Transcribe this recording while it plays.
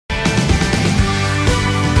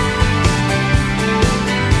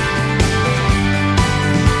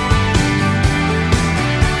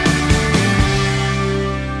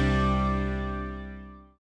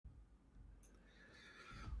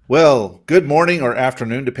Well, good morning or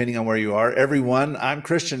afternoon, depending on where you are, everyone. I'm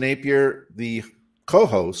Christian Napier, the co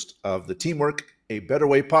host of the Teamwork A Better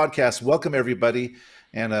Way podcast. Welcome, everybody,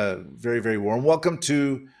 and a very, very warm welcome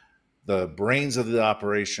to the brains of the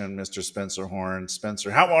operation, Mr. Spencer Horn.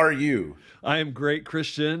 Spencer, how are you? I am great,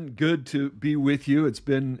 Christian. Good to be with you. It's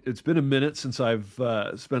been a minute since I've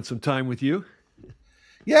spent some time with you.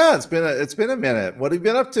 Yeah, it's been a minute. What have you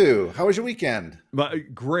been up to? How was your weekend?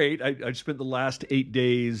 But great. I spent the last 8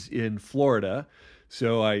 days in Florida,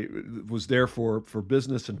 so I was there for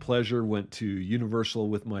business and pleasure. Went to Universal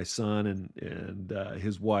with my son and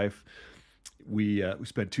his wife. We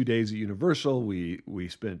spent 2 days at Universal. We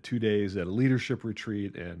spent 2 days at a leadership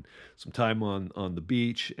retreat and some time on the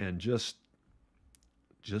beach and just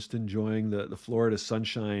enjoying the Florida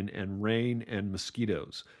sunshine and rain and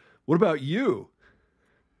mosquitoes. What about you?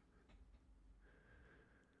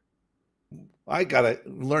 I gotta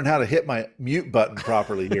learn how to hit my mute button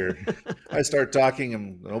properly here. I start talking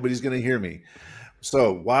and nobody's gonna hear me.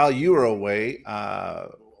 So while you were away,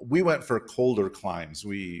 we went for colder climes.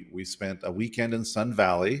 We spent a weekend in Sun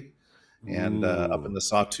Valley and up in Ooh. the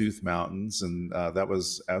Sawtooth Mountains, and that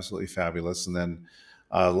was absolutely fabulous. And then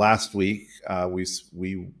last week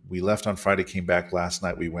we left on Friday, came back last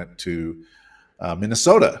night. We went to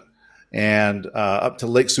Minnesota and up to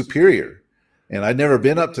Lake Superior. And I'd never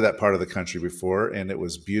been up to that part of the country before, and it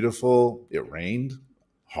was beautiful. It rained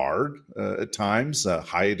hard at times,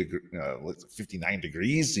 high degree, 59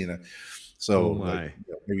 degrees, so Oh like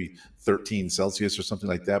my. maybe 13 Celsius or something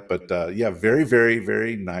like that. But yeah, very, very,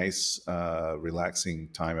 very nice, relaxing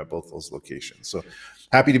time at both those locations. So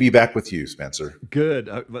happy to be back with you, Spencer. Good.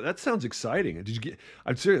 But that sounds exciting. Did you get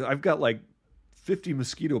I'm serious. I've got like 50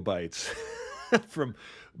 mosquito bites from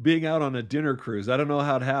being out on a dinner cruise. I don't know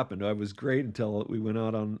how it happened. I was great until we went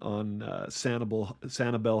out on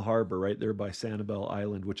Sanibel Harbor, right there by Sanibel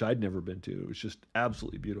Island, which I'd never been to. It was just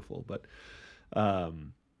absolutely beautiful. But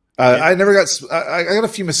um, yeah, I never got. I got a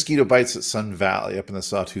few mosquito bites at Sun Valley up in the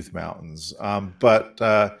Sawtooth Mountains, but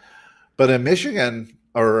in Michigan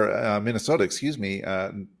or Minnesota, excuse me,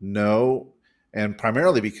 no, and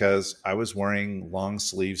primarily because I was wearing long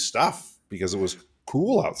sleeve stuff because it was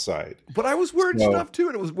cool outside. but I was wearing So, stuff too,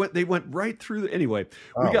 and they went right through. Anyway,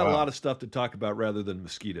 we oh got a lot wow, of stuff to talk about rather than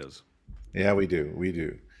mosquitoes. yeah, we do.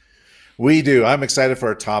 I'm excited for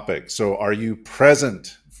our topic. So, are you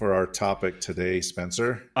present for our topic today,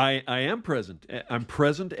 Spencer? I am present. I'm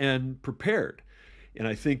present and prepared, and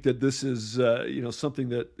I think that this is something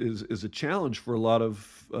that is a challenge for a lot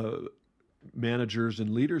of managers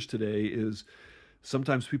and leaders today. Is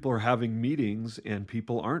sometimes people are having meetings and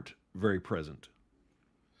people aren't very present.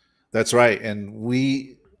 That's right. And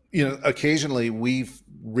occasionally we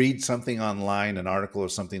read something online, an article or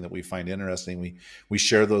something that we find interesting. We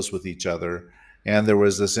share those with each other. And there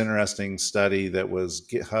was this interesting study that was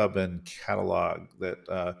GitHub and Catalog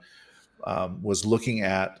that was looking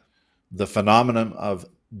at the phenomenon of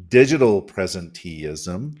digital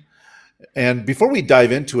presenteeism. And before we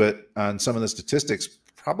dive into it on some of the statistics,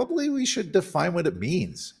 probably we should define what it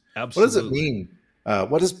means. What does it Absolutely. mean?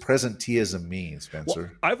 What does presenteeism mean, Well,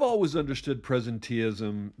 Spencer? I've always understood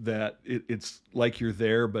presenteeism that it's like you're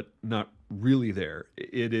there, but not really there.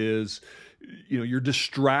 It is, you're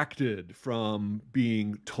distracted from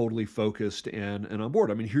being totally focused and on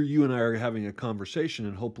board. I mean, here you and I are having a conversation,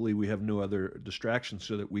 and hopefully we have no other distractions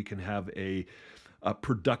so that we can have a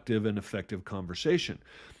productive and effective conversation.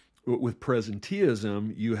 With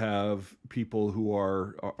presenteeism, you have people who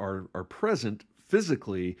are present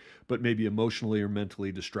physically, but maybe emotionally or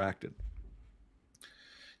mentally distracted.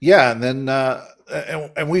 Yeah, and then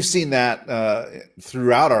and we've seen that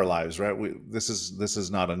throughout our lives, right? This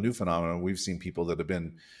is not a new phenomenon. We've seen people that have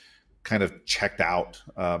been kind of checked out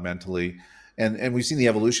mentally, and we've seen the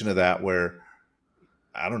evolution of that. Where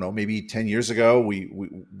I don't know, maybe 10 years ago,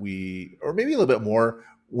 we or maybe a little bit more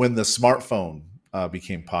when the smartphone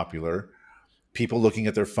became popular. People looking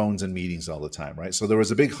at their phones in meetings all the time, right? So there was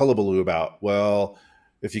a big hullabaloo about, well,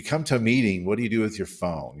 if you come to a meeting, what do you do with your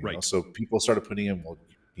phone? Right. So people started putting in, well,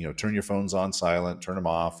 turn your phones on silent, turn them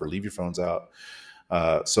off, or leave your phones out,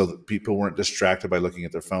 so that people weren't distracted by looking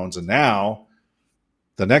at their phones. And now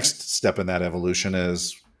the next step in that evolution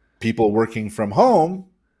is people working from home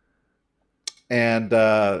and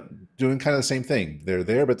doing kind of the same thing. They're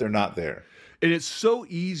there, but they're not there. And it's so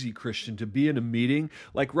easy, Christian, to be in a meeting.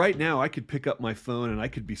 Like right now, I could pick up my phone and I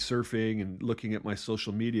could be surfing and looking at my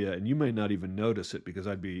social media, and you may not even notice it because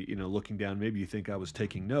I'd be, looking down. Maybe you think I was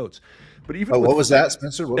taking notes. But even Oh, with what was that,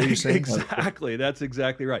 Spencer? What were you saying? exactly, that's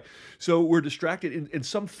exactly right. So we're distracted. In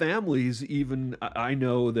some families, even I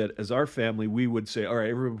know that as our family, we would say, "All right,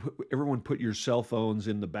 everyone, put your cell phones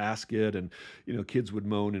in the basket," and kids would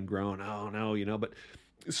moan and groan, "Oh no," but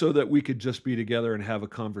so that we could just be together and have a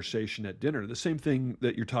conversation at dinner. The same thing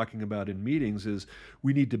that you're talking about in meetings is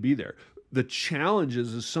we need to be there. The challenge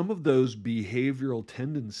is some of those behavioral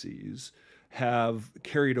tendencies have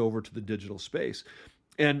carried over to the digital space.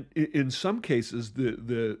 And in some cases,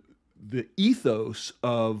 the ethos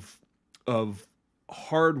of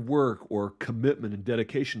hard work or commitment and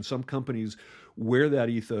dedication, some companies wear that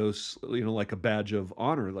ethos, like a badge of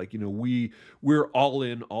honor. Like, we're all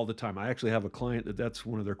in all the time. I actually have a client that's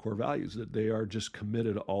one of their core values, that they are just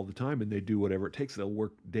committed all the time and they do whatever it takes. They'll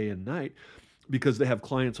work day and night because they have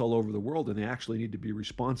clients all over the world and they actually need to be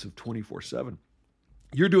responsive 24/7.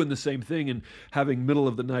 You're doing the same thing and having middle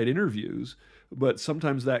of the night interviews, but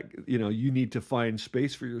sometimes that, you need to find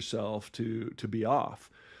space for yourself to be off.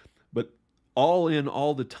 But all in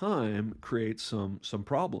all the time creates some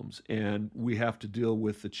problems, and we have to deal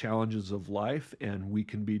with the challenges of life, and we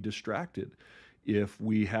can be distracted if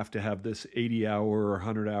we have to have this 80-hour or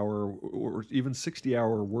 100-hour or even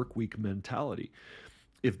 60-hour work week mentality.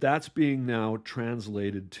 If that's being now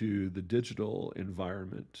translated to the digital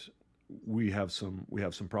environment, we have some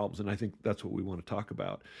problems, and I think that's what we want to talk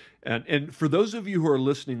about. And for those of you who are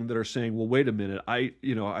listening that are saying, well, wait a minute,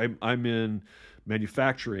 I'm in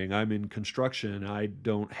manufacturing, I'm in construction, I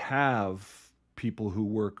don't have people who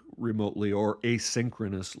work remotely or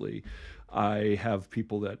asynchronously. We have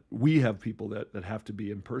people that have to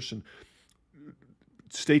be in person.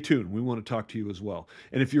 Stay tuned. We want to talk to you as well.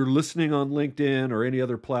 And if you're listening on LinkedIn or any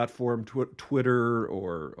other platform, Twitter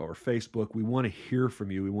or Facebook, we want to hear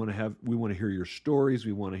from you. We want to hear your stories.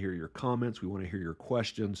 We want to hear your comments. We want to hear your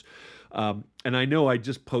questions. And I know I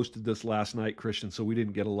just posted this last night, Christian, so we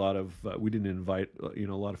didn't get we didn't invite a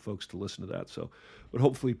lot of folks to listen to that. So, but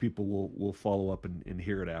hopefully people will follow up and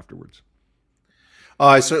hear it afterwards.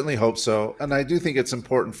 I certainly hope so. And I do think it's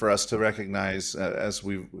important for us to recognize, as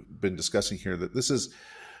we've been discussing here, that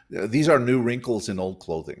these are new wrinkles in old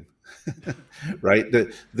clothing, right? There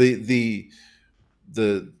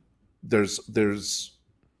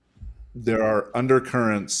are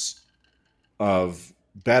undercurrents of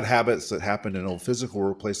bad habits that happened in old physical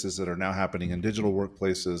workplaces that are now happening in digital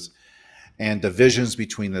workplaces, and divisions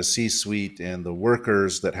between the C-suite and the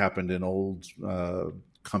workers that happened in old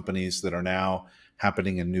companies that are now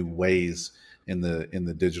happening in new ways in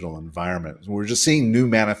the digital environment. We're just seeing new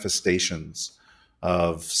manifestations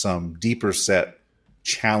of some deeper set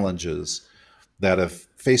challenges that have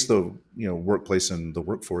faced the workplace and the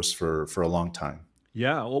workforce for a long time.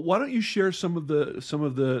 Yeah, well, why don't you share some of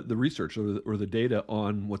the research or the data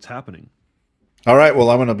on what's happening? All right. Well,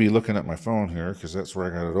 I'm going to be looking at my phone here because that's where I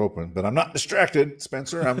got it open. But I'm not distracted,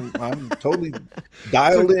 Spencer. I'm totally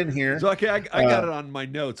dialed in here. So okay, I got it on my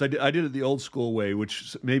notes. I did it the old school way,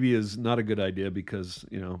 which maybe is not a good idea because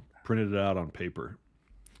printed it out on paper.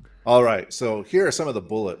 All right. So here are some of the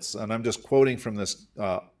bullets, and I'm just quoting from this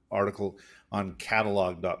article on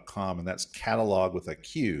catalog.com, and that's catalog with a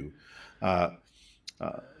Q.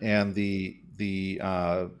 And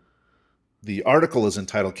the article is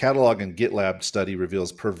entitled "Catalog and GitLab Study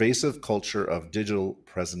Reveals Pervasive Culture of Digital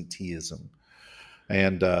Presenteeism."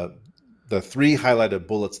 And the three highlighted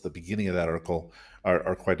bullets at the beginning of that article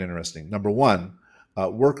are quite interesting. Number one,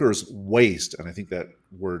 workers waste, and I think that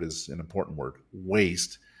word is an important word,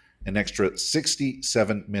 waste an extra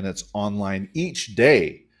 67 minutes online each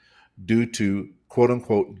day due to quote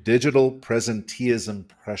unquote digital presenteeism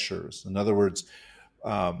pressures. In other words,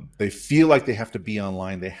 they feel like they have to be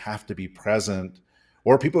online, they have to be present,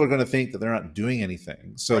 or people are going to think that they're not doing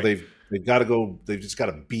anything. So right. they've got to go. They've just got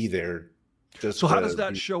to be there. So how does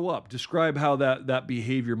that show up? Describe how that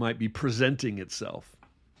behavior might be presenting itself.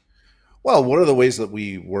 Well, what are the ways that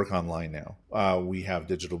we work online now? We have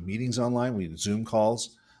digital meetings online. We have Zoom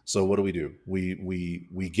calls. So what do?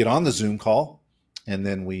 We get on the Zoom call, and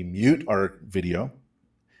then we mute our video,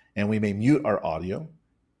 and we may mute our audio,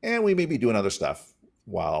 and we may be doing other stuff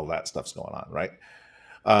while that stuff's going on, right?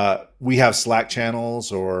 We have Slack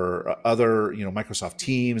channels or other, Microsoft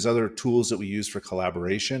Teams, other tools that we use for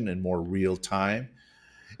collaboration in more real time.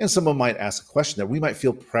 And someone might ask a question that we might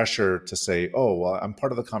feel pressure to say, oh, well, I'm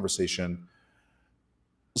part of the conversation,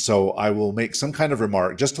 so I will make some kind of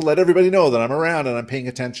remark just to let everybody know that I'm around and I'm paying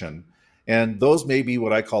attention. And those may be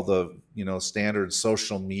what I call the, standard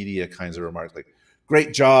social media kinds of remarks, like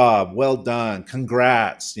great job, well done,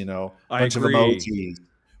 congrats, I bunch of agree. emojis,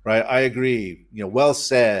 right? I agree, well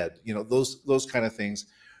said, those kind of things.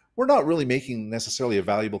 We're not really making necessarily a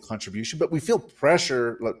valuable contribution, but we feel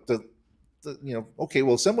pressure okay,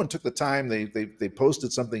 well, someone took the time, they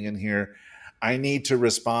posted something in here. I need to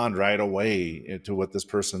respond right away to what this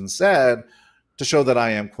person said to show that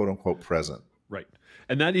I am quote unquote present. Right.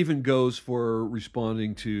 And that even goes for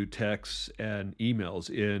responding to texts and emails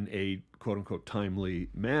in a quote unquote timely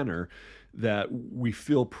manner, that we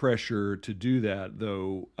feel pressure to do that,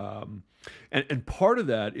 though. And part of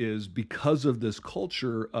that is because of this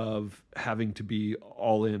culture of having to be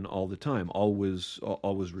all in all the time, always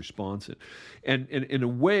responsive. And in a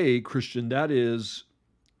way, Christian, that is,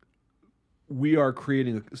 we are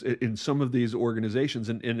creating in some of these organizations,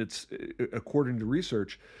 and it's according to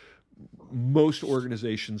research, most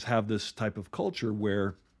organizations have this type of culture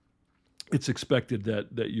where it's expected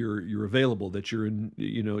that you're available, that you're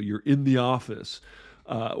in the office,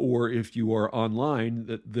 or if you are online,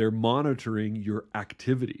 that they're monitoring your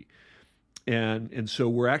activity, and so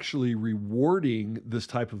we're actually rewarding this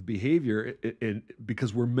type of behavior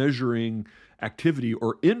because we're measuring activity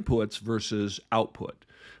or inputs versus output,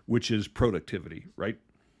 which is productivity, right?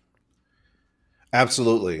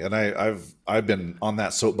 Absolutely, and I've been on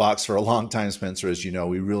that soapbox for a long time, Spencer. As you know,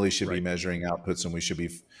 we really should be Right. measuring outputs, and we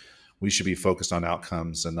should be focused on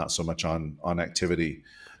outcomes and not so much on activity.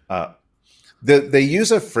 Uh, they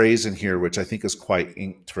use a phrase in here which I think is quite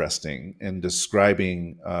interesting in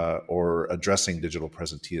describing or addressing digital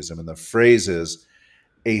presenteeism, and the phrase is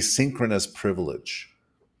asynchronous privilege.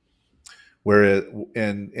 Where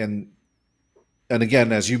and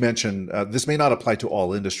again, as you mentioned, this may not apply to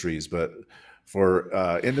all industries, but for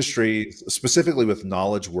industries specifically with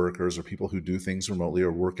knowledge workers or people who do things remotely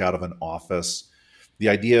or work out of an office, the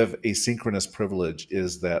idea of asynchronous privilege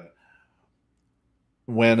is that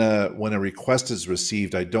when a request is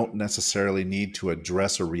received, I don't necessarily need to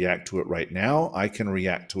address or react to it right now. I can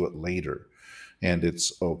react to it later, and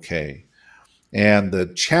it's okay. And the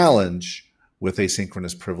challenge with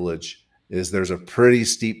asynchronous privilege is there's a pretty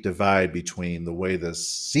steep divide between the way the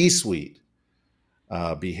C-suite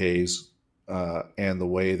behaves and the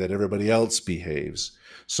way that everybody else behaves.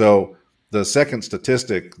 So the second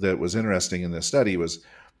statistic that was interesting in this study was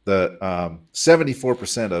that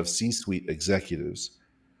 74% of C-suite executives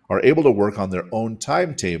are able to work on their own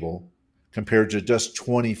timetable compared to just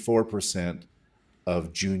 24%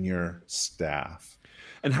 of junior staff.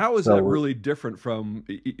 And how is that So really different from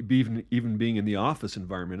even being in the office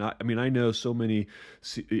environment? I mean, I know so many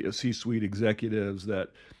C-suite executives that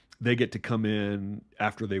they get to come in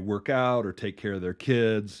after they work out or take care of their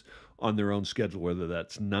kids on their own schedule, whether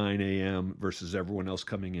that's 9 a.m. versus everyone else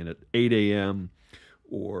coming in at 8 a.m.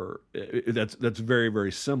 Or that's very,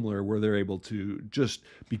 very similar, where they're able to, just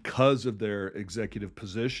because of their executive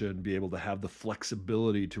position, be able to have the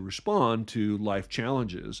flexibility to respond to life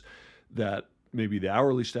challenges that maybe the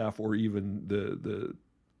hourly staff or even the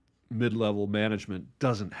mid-level management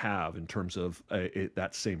doesn't have in terms of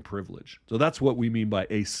that same privilege. So that's what we mean by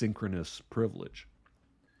asynchronous privilege.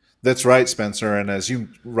 that's right, Spencer. And as you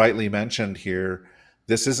rightly mentioned here,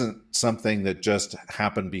 this isn't something that just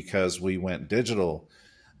happened because we went digital.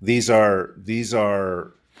 These are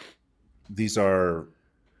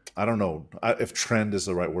I don't know if trend is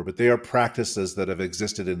the right word, but they are practices that have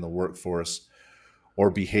existed in the workforce, or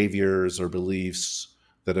behaviors or beliefs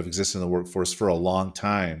that have existed in the workforce for a long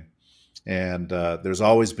time. And there's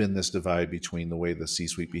always been this divide between the way the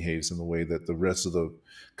C-suite behaves and the way that the rest of the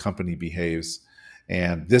company behaves.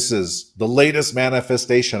 And this is the latest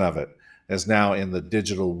manifestation of it, as now in the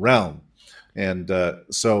digital realm. And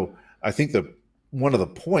so I think that one of the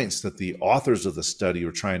points that the authors of the study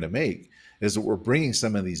were trying to make is that we're bringing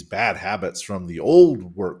some of these bad habits from the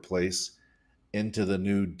old workplace into the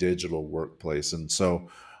new digital workplace. And so,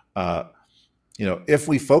 if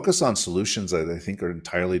we focus on solutions that I think are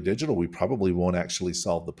entirely digital, we probably won't actually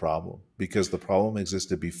solve the problem, because the problem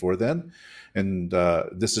existed before then. And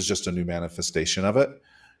this is just a new manifestation of it.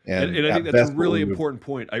 And And I think at that's a best, what really we would, important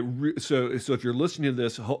point. So if you're listening to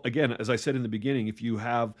this again, as I said in the beginning, if you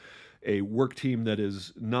have a work team that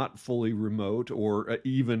is not fully remote, or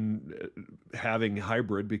even having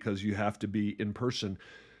hybrid because you have to be in person,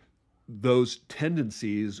 those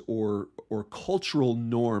tendencies or cultural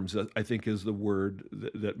norms, I think is the word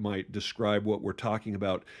that might describe what we're talking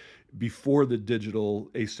about before the digital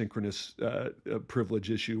asynchronous privilege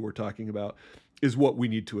issue we're talking about, is what we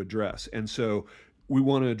need to address. And so we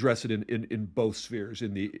want to address it in both spheres,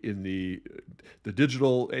 in the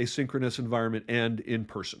digital asynchronous environment and in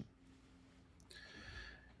person.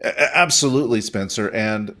 Absolutely, Spencer.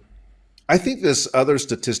 And I think this other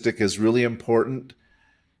statistic is really important,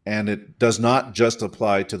 and it does not just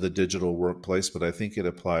apply to the digital workplace, but I think it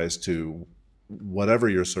applies to whatever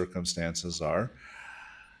your circumstances are.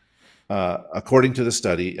 According to the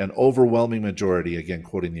study, an overwhelming majority, again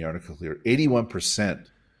quoting the article here, 81%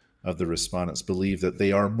 of the respondents believe that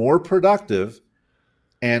they are more productive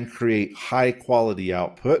and create high quality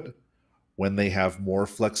output when they have more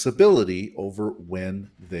flexibility over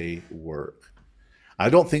when they work. I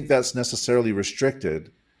don't think that's necessarily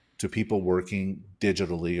restricted to people working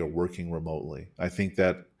digitally or working remotely. I think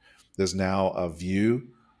that there's now a view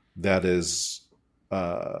that is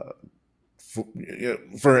I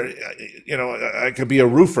could be a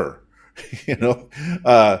roofer, you know,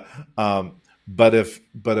 uh, but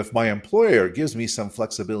if my employer gives me some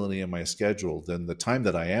flexibility in my schedule, then the time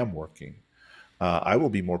that I am working, I will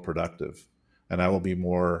be more productive, and I will be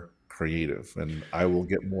more creative, and I will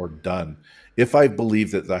get more done if I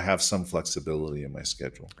believe that I have some flexibility in my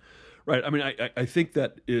schedule. Right. I mean, I think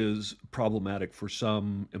that is problematic for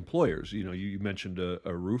some employers. You mentioned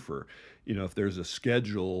a roofer. If there's a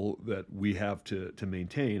schedule that we have to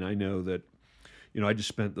maintain, I know that, I just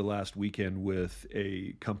spent the last weekend with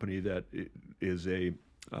a company that is they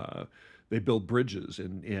build bridges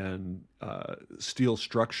and steel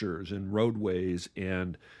structures and roadways,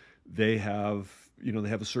 and they have, they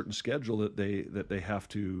have a certain schedule that they have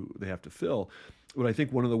to fill. But I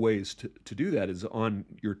think one of the ways to do that is on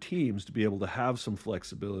your teams to be able to have some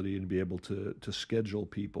flexibility and be able to schedule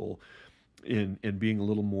people in and being a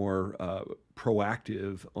little more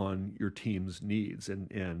proactive on your team's needs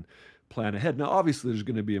and plan ahead. Now, obviously, there's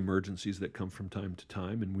going to be emergencies that come from time to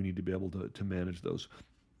time, and we need to be able to manage those.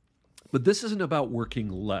 But this isn't about working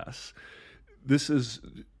less. This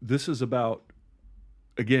is about,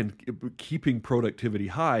 again, keeping productivity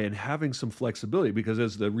high and having some flexibility, because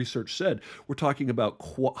as the research said, we're talking about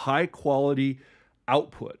high quality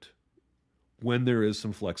output when there is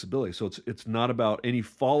some flexibility. So it's not about any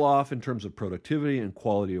fall off in terms of productivity and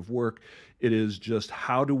quality of work. It is just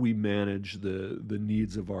how do we manage the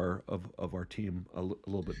needs of our team a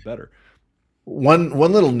little bit better. One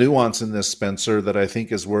little nuance in this, Spencer, that I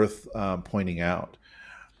think is worth pointing out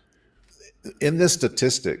in this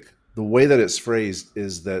statistic, the way that it's phrased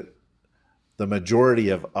is that the majority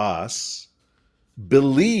of us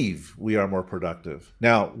believe we are more productive.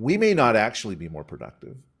 Now, we may not actually be more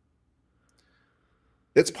productive.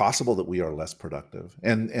 It's possible that we are less productive.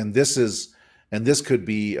 And this could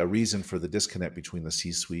be a reason for the disconnect between the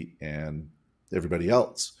C-suite and everybody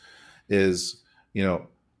else is,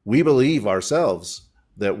 we believe ourselves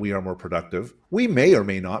that we are more productive. We may or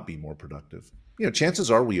may not be more productive. Chances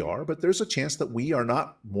are we are, but there's a chance that we are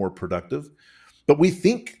not more productive, but we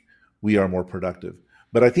think we are more productive.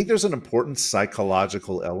 But I think there's an important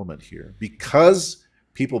psychological element here. Because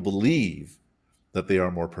people believe that they are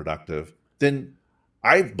more productive, then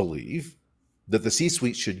I believe that the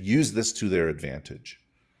C-suite should use this to their advantage,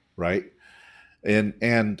 right? And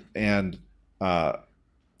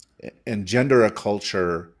engender a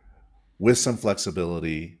culture with some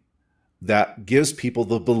flexibility that gives people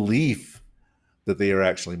the belief that they are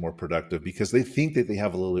actually more productive because they think that they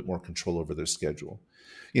have a little bit more control over their schedule.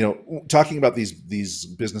 Talking about these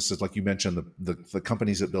businesses, like you mentioned, the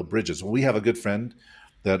companies that build bridges. Well, we have a good friend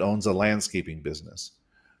that owns a landscaping business.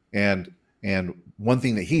 And one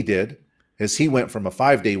thing that he did is he went from a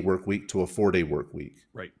 5-day work week to a 4-day work week.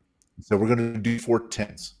 Right. So we're going to do 4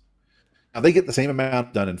 10s. Now they get the same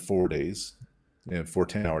amount done in 4 days, 4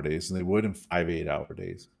 10-hour days, than they would in 5 8-hour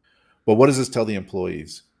days. But what does this tell the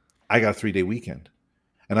employees? I got a 3-day weekend,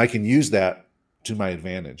 and I can use that to my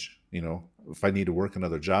advantage. If I need to work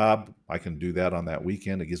another job, I can do that on that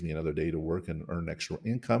weekend. It gives me another day to work and earn extra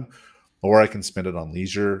income, or I can spend it on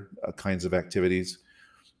leisure kinds of activities.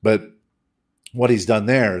 But what he's done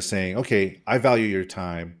there is saying, okay, I value your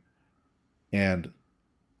time, and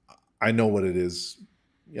I know what it is.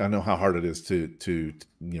 I know how hard it is to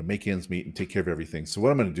make ends meet and take care of everything. So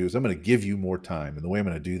what I'm going to do is I'm going to give you more time, and the way I'm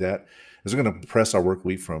going to do that is we're going to compress our work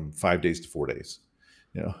week from 5 days to 4 days.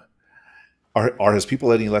 Are his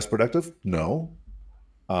people any less productive? No.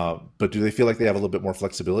 But do they feel like they have a little bit more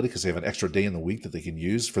flexibility because they have an extra day in the week that they can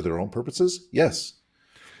use for their own purposes? Yes.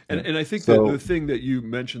 Yeah. And I think that the So thing that you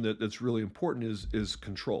mentioned that's really important is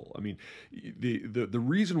control. I mean, the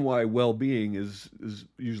reason why well-being is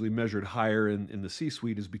usually measured higher in the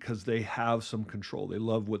C-suite is because they have some control. They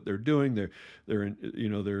love what they're doing.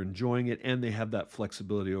 They're enjoying it, and they have that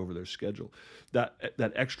flexibility over their schedule. That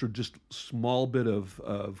extra just small bit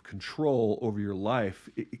of control over your life,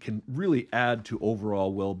 it can really add to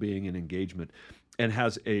overall well-being and engagement, and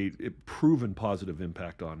has a proven positive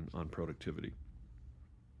impact on productivity.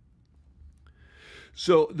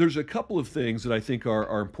 So there's a couple of things that I think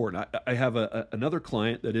are important. I have another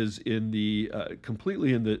client that is in the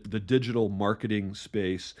completely in the digital marketing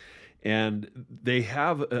space, and they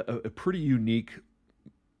have a pretty unique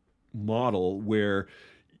model where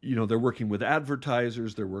they're working with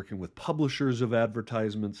advertisers, they're working with publishers of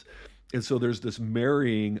advertisements, and so there's this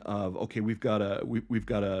marrying of, okay, we've got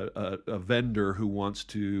a vendor who wants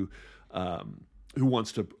to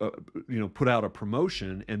put out a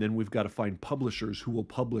promotion, and then we've got to find publishers who will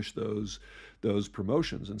publish those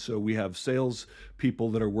promotions. And so we have sales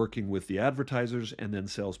people that are working with the advertisers, and then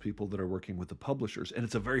salespeople that are working with the publishers. And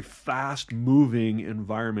it's a very fast moving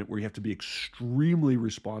environment where you have to be extremely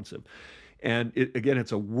responsive. And again,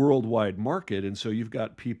 it's a worldwide market, and so you've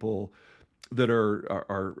got people that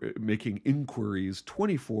are making inquiries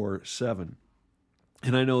 24/7.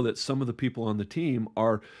 And I know that some of the people on the team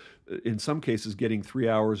are, in some cases, getting 3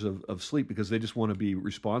 hours of sleep because they just want to be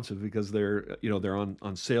responsive, because they're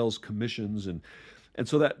on sales commissions, and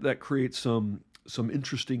so that creates some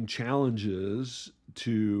interesting challenges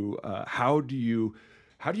to how do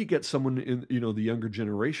you get someone in the younger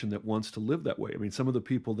generation that wants to live that way? I mean, some of the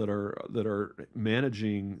people that are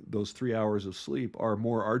managing those 3 hours of sleep are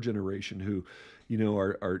more our generation, who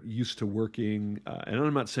are used to working. And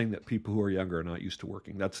I'm not saying that people who are younger are not used to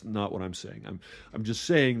working. That's not what I'm saying. I'm just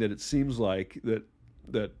saying that it seems like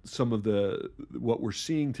that some of what we're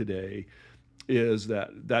seeing today is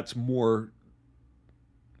that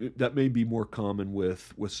may be more common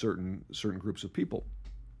with certain groups of people.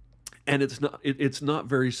 And it's not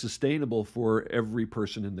very sustainable for every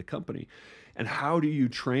person in the company. And how do you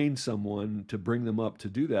train someone to bring them up to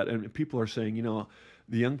do that? And people are saying,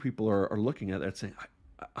 the young people are looking at that saying,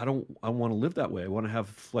 I want to live that way. I want to have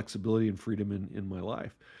flexibility and freedom in my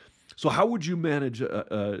life. So how would you manage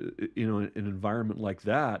an environment like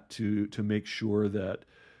that to make sure that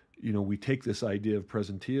we take this idea of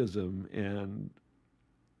presenteeism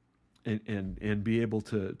and be able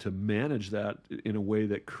to manage that in a way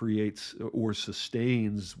that creates or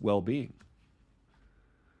sustains well-being?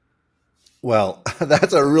 Well,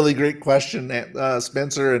 that's a really great question,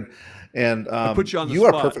 Spencer, and I put you on the you are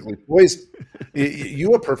spot. perfectly poised.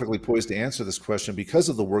 You are perfectly poised to answer this question because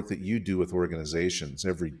of the work that you do with organizations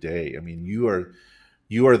every day. I mean, you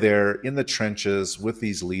are there in the trenches with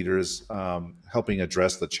these leaders, helping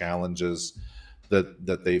address the challenges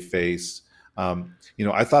that they face.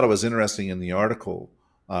 I thought it was interesting in the article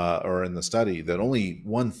or in the study that only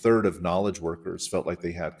 1/3 of knowledge workers felt like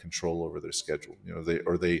they had control over their schedule.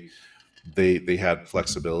 They had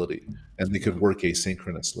flexibility and they could work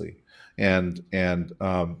asynchronously.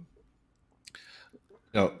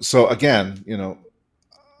 So again,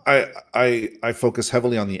 I focus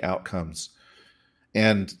heavily on the outcomes,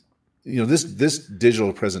 and this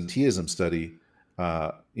digital presenteeism study,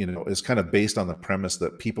 is kind of based on the premise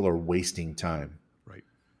that people are wasting time. Right.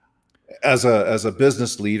 As a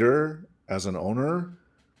business leader, as an owner,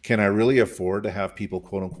 can I really afford to have people,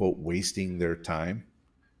 quote unquote, wasting their time?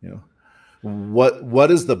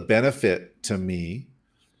 What is the benefit to me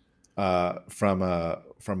from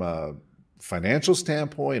a financial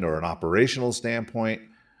standpoint or an operational standpoint?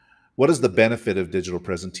 What is the benefit of digital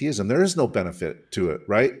presenteeism? There is no benefit to it,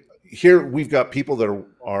 right? Here we've got people that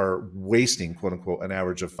are wasting, quote unquote, an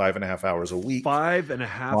average of 5.5 hours a week.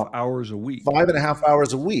 5.5 hours a week. 5.5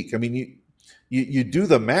 hours a week. I mean, you do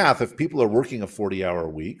the math. If people are working a 40-hour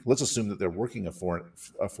week, let's assume that they're working a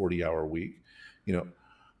 40-hour week.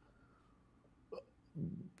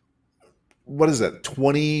 What is that?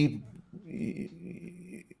 20?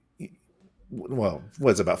 Well,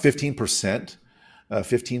 what's about 15%?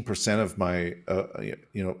 15% of my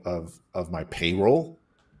of my payroll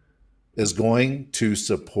is going to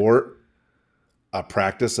support a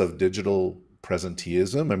practice of digital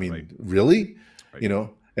presenteeism. I mean, right. Really? Right.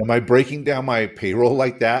 Am I breaking down my payroll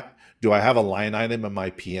like that? Do I have a line item in my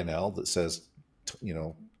P&L that says,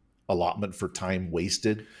 allotment for time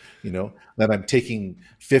wasted? That I'm taking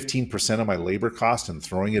 15% of my labor cost and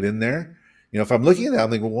throwing it in there. If I'm looking at that, I'm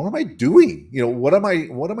thinking, well, what am I doing? What am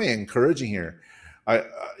I encouraging here?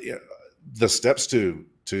 The steps to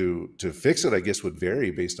to fix it, I guess, would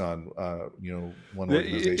vary based on one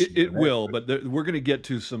organization. It will, but we're going to get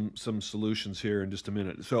to some solutions here in just a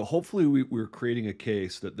minute. So hopefully we're creating a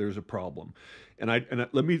case that there's a problem, and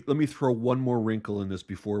let me throw one more wrinkle in this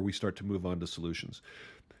before we start to move on to solutions.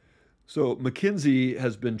 So McKinsey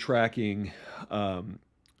has been tracking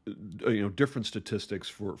different statistics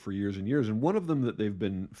for years and years, and one of them that they've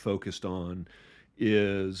been focused on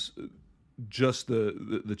is just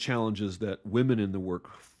the challenges that women in the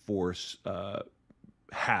workforce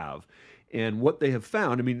have. And what they have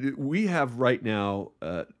found, I mean, we have right now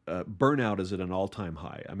burnout is at an all-time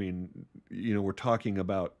high. I mean, we're talking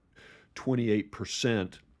about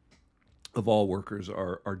 28% of all workers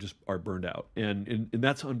are burned out, and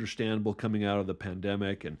that's understandable coming out of the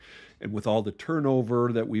pandemic and with all the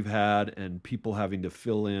turnover that we've had and people having to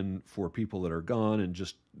fill in for people that are gone and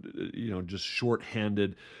just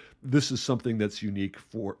shorthanded. This is something that's unique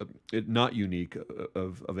for not unique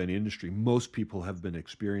of any industry. Most people have been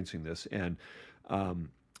experiencing this,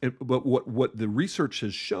 but what the research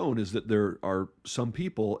has shown is that there are some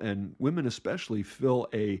people, and women especially, feel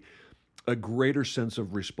a greater sense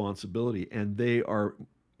of responsibility, and they are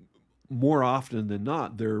more often than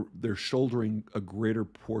not they're shouldering a greater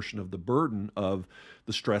portion of the burden of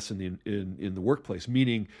the stress in the workplace.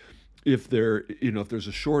 Meaning, if there's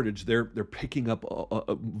a shortage, they're picking up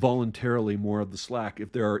voluntarily more of the slack.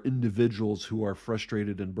 If there are individuals who are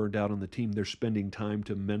frustrated and burned out on the team, they're spending time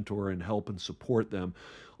to mentor and help and support them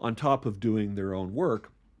on top of doing their own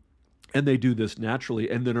work. And they do this naturally,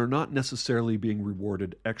 and then are not necessarily being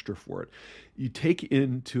rewarded extra for it. You take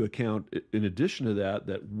into account, in addition to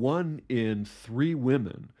that 1 in 3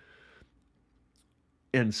 women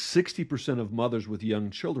and 60% of mothers with young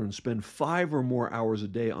children spend 5 or more hours a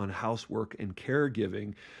day on housework and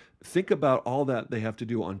caregiving. Think about all that they have to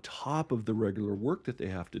do on top of the regular work that they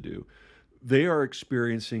have to do. They are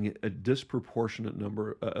experiencing a disproportionate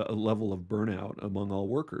a level of burnout among all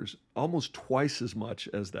workers, almost twice as much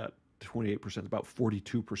as that 28%. About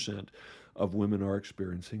 42% of women are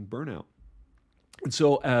experiencing burnout. And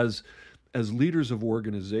so as leaders of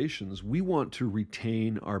organizations, we want to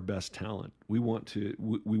retain our best talent. We want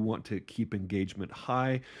to keep engagement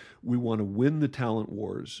high. We want to win the talent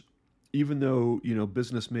wars. Even though,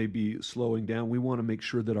 business may be slowing down, we want to make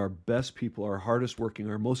sure that our best people, our hardest working,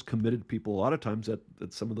 our most committed people, a lot of times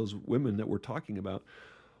that some of those women that we're talking about,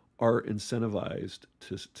 are incentivized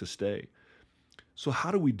to stay. So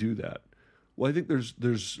how do we do that? Well, I think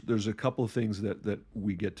there's a couple of things that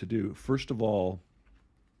we get to do. First of all,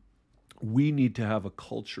 we need to have a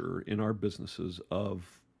culture in our businesses of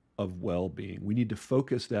well-being. We need to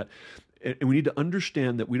focus that, and we need to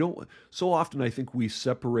understand that we don't. So often, I think we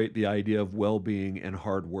separate the idea of well-being and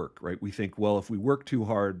hard work. Right? We think, well, if we work too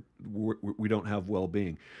hard, we don't have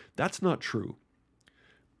well-being. That's not true.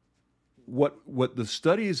 What the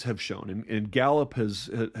studies have shown, and Gallup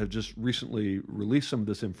have just recently released some of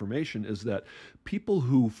this information, is that people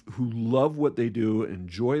who love what they do,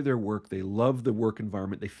 enjoy their work, they love the work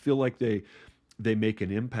environment, they feel like they make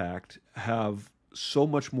an impact, have so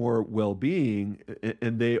much more well-being,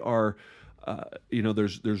 and they are,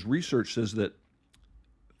 there's research says that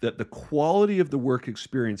the quality of the work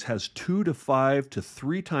experience has 2 to 5 to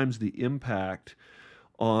 3 times the impact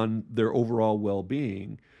on their overall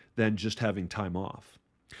well-being than just having time off.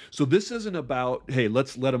 So this isn't about, hey,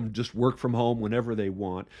 let's let them just work from home whenever they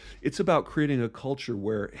want. It's about creating a culture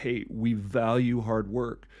where, hey, we value hard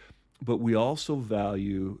work, but we also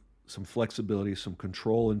value some flexibility, some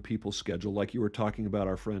control in people's schedule. Like you were talking about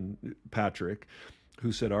our friend Patrick,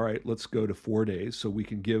 who said, all right, let's go to 4 days so we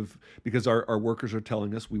can give, because our workers are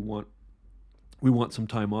telling us we want some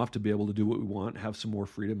time off to be able to do what we want, have some more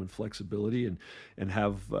freedom and flexibility, and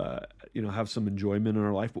have some enjoyment in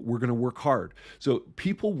our life. But we're going to work hard. So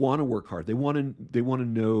people want to work hard. They want to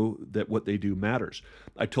know that what they do matters.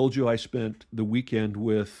 I told you I spent the weekend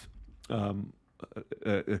with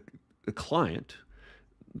a client.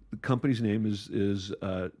 The company's name is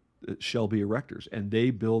Shelby Erectors, and they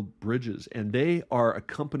build bridges. And they are a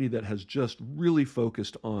company that has just really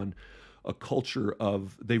focused on a culture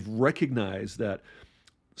of, they've recognized that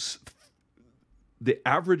the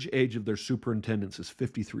average age of their superintendents is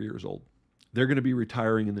 53 years old. They're going to be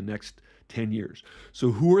retiring in the next 10 years.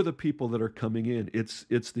 So who are the people that are coming in? It's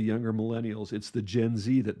the younger millennials. It's the Gen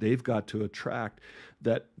Z that they've got to attract,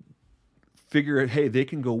 that figure, hey, they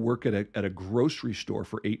can go work at a grocery store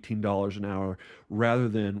for $18 an hour rather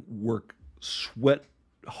than work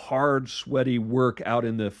hard, sweaty work out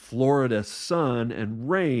in the Florida sun and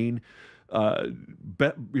rain,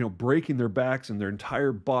 breaking their backs, and their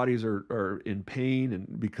entire bodies are in pain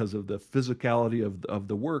and because of the physicality of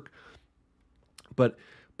the work. But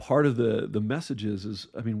part of the message is,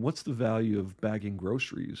 I mean, what's the value of bagging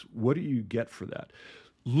groceries? What do you get for that?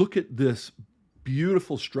 Look at this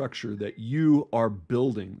beautiful structure that you are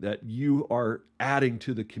building, that you are adding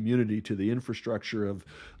to the community, to the infrastructure of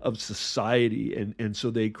society, and so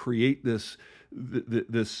they create this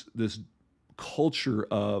culture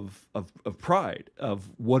of pride of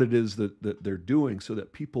what it is that they're doing, so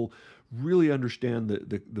that people really understand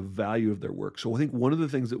the value of their work. So I think one of the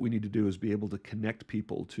things that we need to do is be able to connect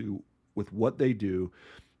people to with what they do,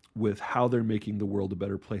 with how they're making the world a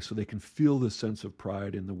better place, so they can feel this sense of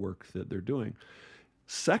pride in the work that they're doing.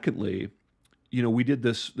 Secondly, we did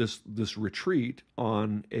this retreat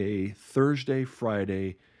on a Thursday,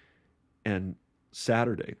 Friday, and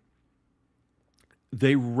Saturday.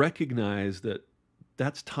 They recognize that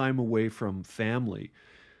that's time away from family.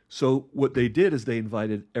 So what they did is they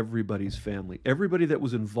invited everybody's family, everybody that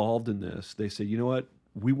was involved in this. They said, you know what,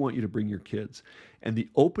 we want you to bring your kids. And the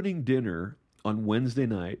opening dinner on Wednesday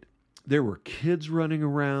night, there were kids running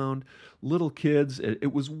around, little kids.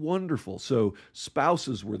 It was wonderful. So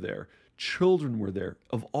spouses were there, children were there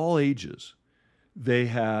of all ages. They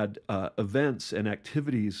had events and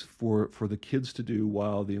activities for the kids to do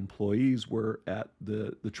while the employees were at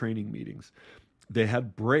the training meetings. They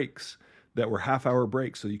had breaks that were half-hour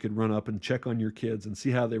breaks, so you could run up and check on your kids and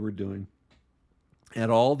see how they were doing. At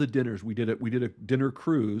all the dinners, we did a dinner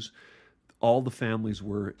cruise. All the families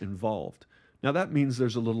were involved. Now that means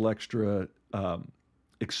there's a little extra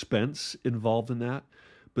expense involved in that,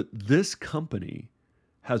 but this company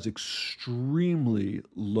has extremely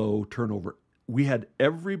low turnover. We had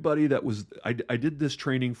everybody that was, I did this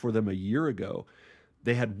training for them a year ago.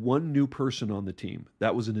 They had one new person on the team.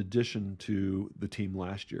 That was in addition to the team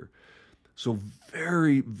last year. So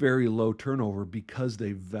very, very low turnover because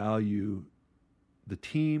they value the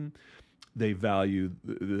team. They value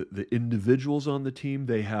the individuals on the team.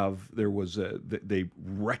 They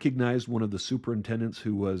recognized one of the superintendents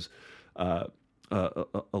who was a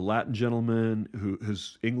Latin gentleman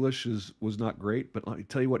whose English was not great, but let me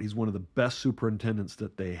tell you what, he's one of the best superintendents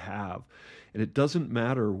that they have. And it doesn't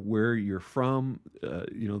matter where you're from,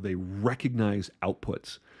 they recognize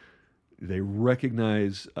outputs. They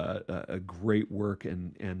recognize a great work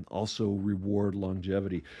and also reward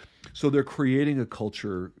longevity. So they're creating a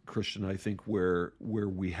culture, Christian, I think, where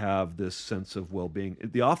we have this sense of well-being.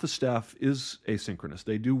 The office staff is asynchronous.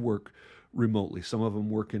 They do work remotely. Some of them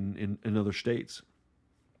work in other states,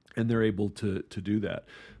 and they're able to do that.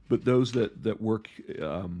 But those that work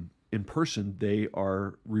in person, they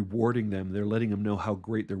are rewarding them. They're letting them know how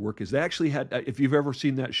great their work is. They actually had, if you've ever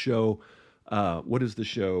seen that show, what is the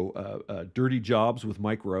show? Dirty Jobs with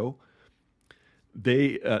Mike Rowe.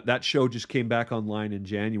 That show just came back online in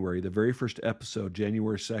January. The very first episode,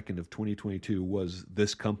 January 2nd of 2022, was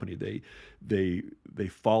this company. They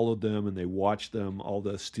followed them and they watched them, all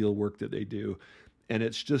the steel work that they do. And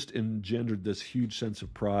it's just engendered this huge sense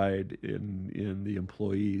of pride in the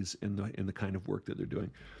employees in the kind of work that they're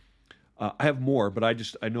doing. I have more, but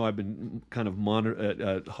I know I've been kind of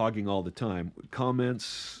hogging all the time.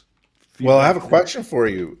 Comments? Feedback? Well, I have a question for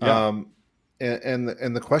you. Yeah.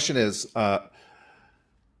 And the question is,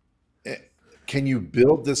 can you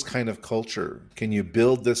build this kind of culture? Can you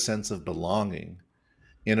build this sense of belonging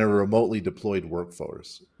in a remotely deployed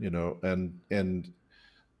workforce? And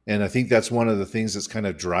I think that's one of the things that's kind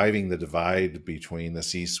of driving the divide between the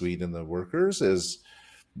C-suite and the workers is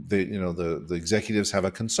the executives have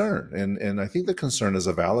a concern, and I think the concern is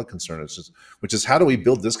a valid concern. Which is how do we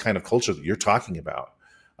build this kind of culture that you're talking about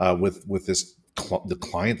with the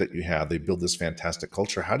client that you have? They build this fantastic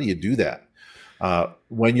culture. How do you do that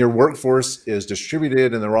when your workforce is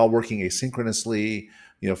distributed and they're all working asynchronously,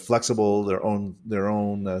 flexible, their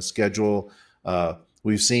own schedule?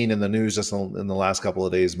 We've seen in the news just in the last couple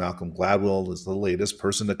of days, Malcolm Gladwell is the latest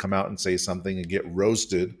person to come out and say something and get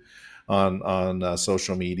roasted on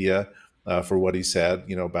social media for what he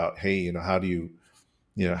said, about, hey,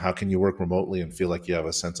 how can you work remotely and feel like you have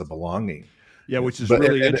a sense of belonging? Yeah, which is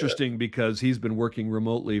really interesting because he's been working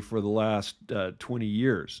remotely for the last 20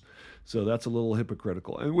 years. So that's a little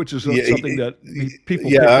hypocritical, and which is something that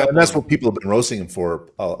people. Yeah, and that's what people have been roasting him for,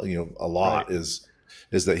 a lot, right.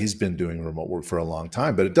 is that he's been doing remote work for a long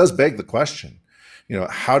time. But it does beg the question,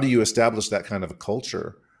 how do you establish that kind of a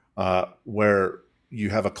culture where you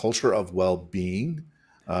have a culture of well-being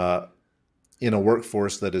in a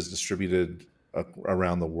workforce that is distributed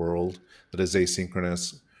around the world, that is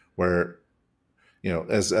asynchronous, where,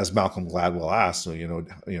 as Malcolm Gladwell asked,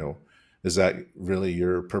 is that really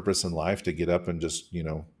your purpose in life, to get up and just,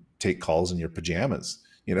 take calls in your pajamas?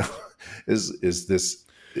 Is this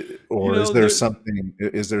You or know, there,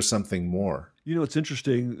 is there something more? it's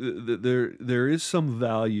interesting. There is some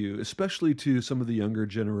value, especially to some of the younger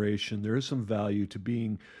generation. There is some value to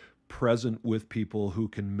being present with people who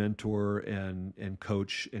can mentor and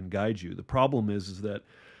coach and guide you. The problem is that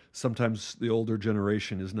sometimes the older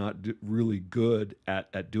generation is not really good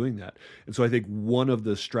at doing that. And so I think one of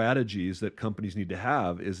the strategies that companies need to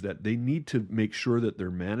have is that they need to make sure that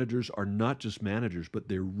their managers are not just managers, but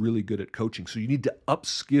they're really good at coaching. So you need to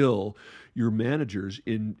upskill your managers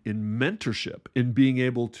in mentorship, in being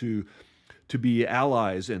able to be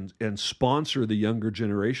allies and sponsor the younger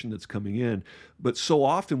generation that's coming in. But so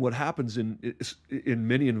often what happens in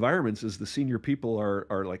many environments is the senior people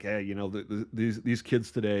are like, hey, these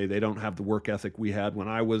kids today, they don't have the work ethic we had when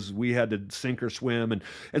we had to sink or swim.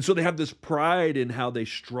 And so they have this pride in how they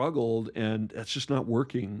struggled, and that's just not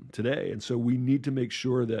working today. And so we need to make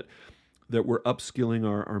sure that we're upskilling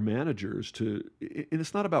our managers and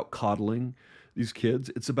it's not about coddling these kids,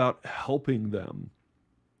 it's about helping them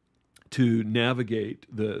to navigate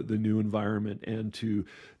the new environment and to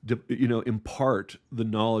impart the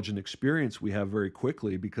knowledge and experience we have very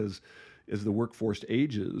quickly, because as the workforce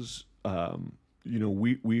ages, we're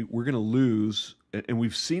going to lose, and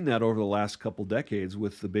we've seen that over the last couple decades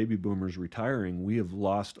with the baby boomers retiring. We have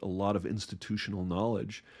lost a lot of institutional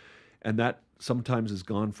knowledge, and that sometimes is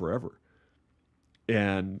gone forever.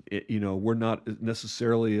 And we're not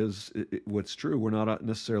necessarily what's true, we're not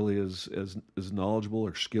necessarily as knowledgeable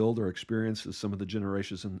or skilled or experienced as some of the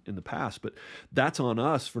generations in the past, but that's on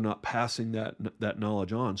us for not passing that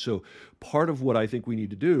knowledge on. So part of what I think we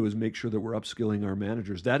need to do is make sure that we're upskilling our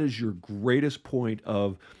managers. That is your greatest point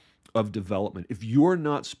of development. If you're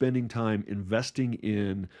not spending time investing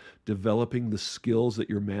in developing the skills that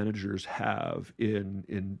your managers have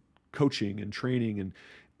in coaching and training,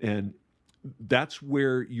 and that's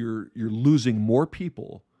where you're losing more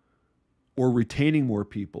people or retaining more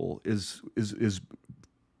people is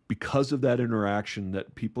because of that interaction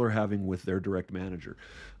that people are having with their direct manager.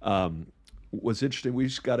 What's interesting, we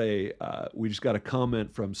just got a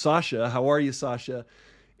comment from Sasha. How are you, Sasha?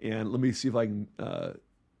 And let me see if I can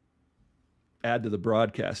add to the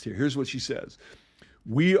broadcast here. Here's what she says: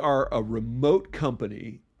 we are a remote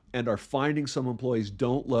company and are finding some employees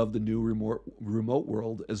don't love the new remote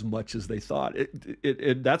world as much as they thought.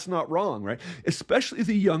 That's not wrong, right? Especially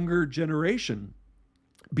the younger generation,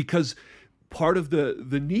 because part of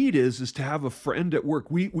the need is to have a friend at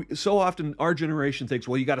work. We so often, our generation thinks,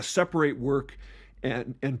 well, you got to separate work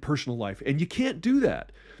and personal life, and you can't do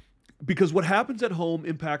that, because what happens at home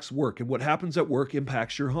impacts work, and what happens at work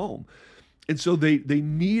impacts your home. And so they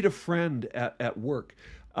need a friend at work.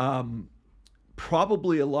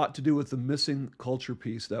 Probably a lot to do with the missing culture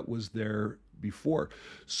piece that was there before.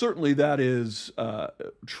 Certainly that is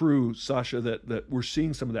true, Sasha, that we're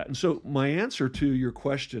seeing some of that. And so my answer to your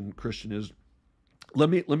question, Christian, is let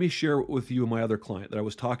me share with you my other client that I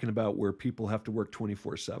was talking about, where people have to work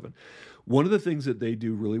 24/7. One of the things that they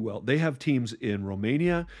do really well, they have teams in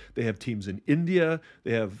Romania, they have teams in India,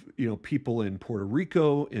 they have people in Puerto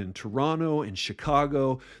Rico, in Toronto, in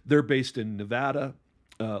Chicago. They're based in Nevada.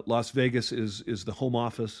 Las Vegas is the home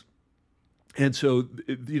office. And so,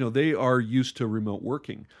 they are used to remote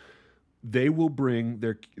working. They will bring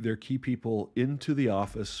their key people into the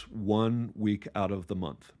office 1 week out of the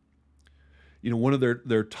month. One of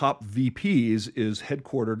their top VPs is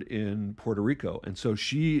headquartered in Puerto Rico. And so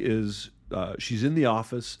she's in the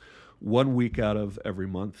office 1 week out of every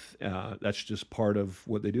month. That's just part of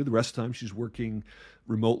what they do. The rest of the time she's working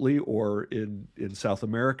remotely or in South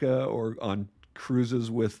America or on cruises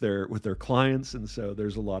with their clients, and so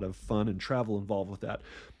there's a lot of fun and travel involved with that.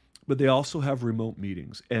 But they also have remote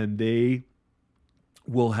meetings, and they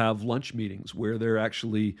will have lunch meetings where they're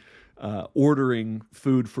actually ordering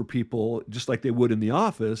food for people just like they would in the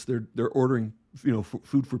office. They're ordering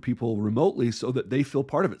food for people remotely so that they feel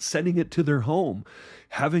part of it, sending it to their home,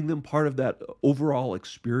 having them part of that overall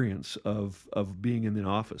experience of being in the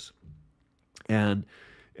office. And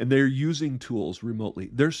they're using tools remotely.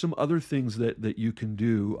 There's some other things that you can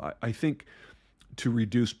do, I think, to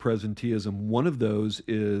reduce presenteeism. One of those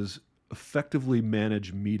is effectively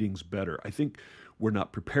manage meetings better. I think we're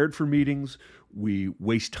not prepared for meetings. We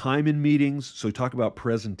waste time in meetings. So we talk about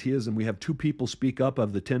presenteeism. We have 2 people speak up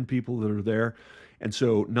of the 10 people that are there. And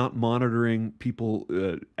so not monitoring people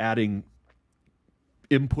adding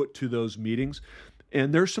input to those meetings.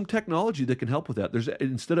 And there's some technology that can help with that.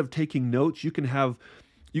 Instead of taking notes, you can have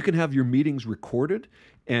your meetings recorded,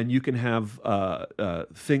 and you can have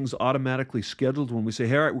things automatically scheduled. When we say,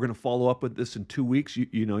 hey, all right, we're going to follow up with this in 2 weeks,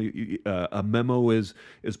 a memo is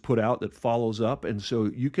put out that follows up. And so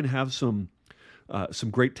you can have some some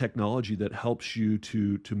great technology that helps you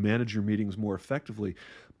to manage your meetings more effectively,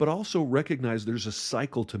 but also recognize there's a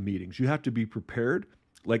cycle to meetings. You have to be prepared.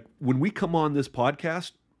 Like when we come on this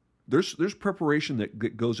podcast, there's preparation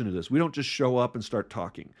that goes into this. We don't just show up and start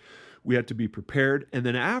talking. We have to be prepared, and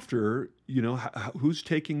then after, who's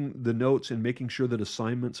taking the notes and making sure that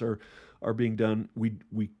assignments are being done.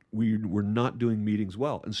 We're not doing meetings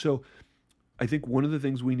well, and so I think one of the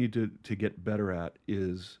things we need to get better at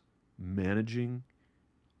is managing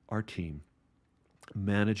our team,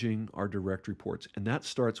 managing our direct reports, and that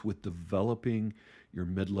starts with developing your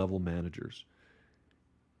mid-level managers.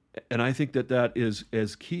 And I think that is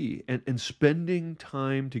as key, and spending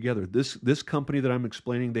time together. This company that I'm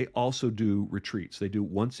explaining, they also do retreats. They do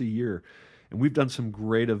once a year, and we've done some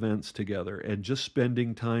great events together. And just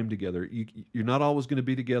spending time together. You're not always going to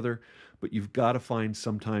be together, but you've got to find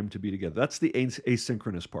some time to be together. That's the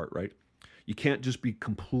asynchronous part, right? You can't just be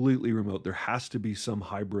completely remote. There has to be some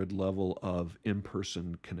hybrid level of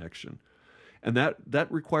in-person connection. And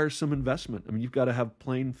that requires some investment. I mean, you've got to have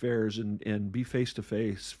plane fares and be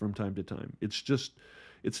face-to-face from time to time.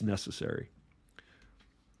 It's necessary.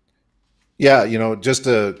 Yeah, just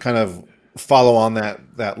to kind of follow on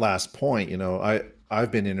that last point,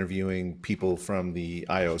 I've been interviewing people from the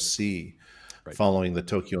IOC Right. following the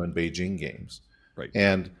Tokyo and Beijing games. Right.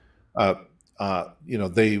 And,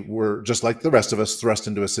 they were just like the rest of us thrust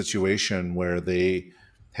into a situation where they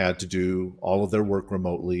had to do all of their work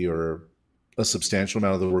remotely, or a substantial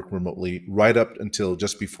amount of the work remotely, right up until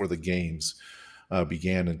just before the games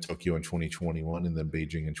began in Tokyo in 2021 and then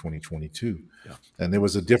Beijing in 2022. Yeah. And there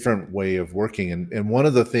was a different way of working. And one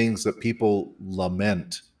of the things that people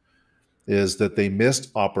lament is that they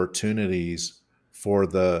missed opportunities for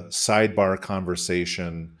the sidebar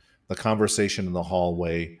conversation, the conversation in the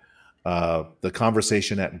hallway, the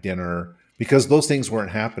conversation at dinner, because those things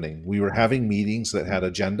weren't happening. We were having meetings that had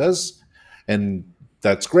agendas, and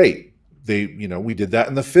that's great. We did that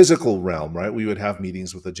in the physical realm, right? We would have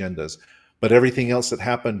meetings with agendas, but everything else that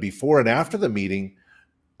happened before and after the meeting,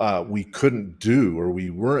 we couldn't do, or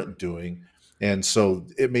we weren't doing. And so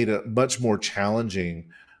it made it much more challenging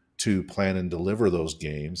to plan and deliver those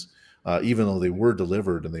games, even though they were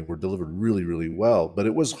delivered, and they were delivered really, really well. But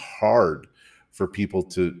it was hard for people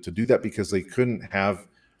to do that because they couldn't have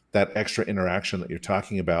that extra interaction that you're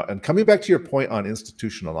talking about. And coming back to your point on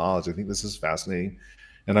institutional knowledge, I think this is fascinating.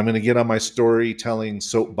 And I'm going to get on my storytelling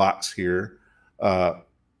soapbox here.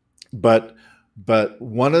 But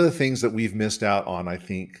one of the things that we've missed out on, I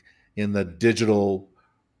think, in the digital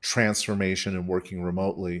transformation and working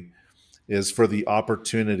remotely, is for the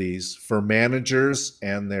opportunities for managers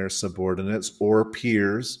and their subordinates or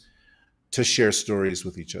peers to share stories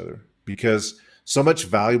with each other. Because so much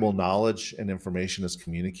valuable knowledge and information is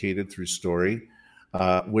communicated through story,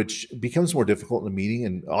 which becomes more difficult in a meeting.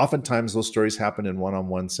 And oftentimes those stories happen in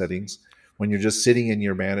one-on-one settings when you're just sitting in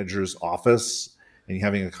your manager's office and you're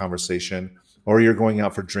having a conversation, or you're going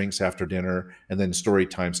out for drinks after dinner, and then story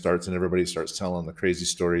time starts and everybody starts telling the crazy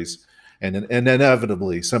stories. And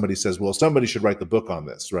inevitably somebody says, well, somebody should write the book on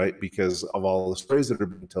this, right? Because of all the stories that are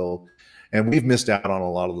being told. And we've missed out on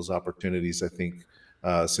a lot of those opportunities, I think,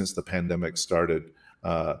 since the pandemic started.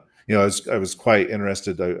 I was quite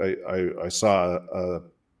interested. I saw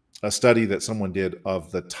a study that someone did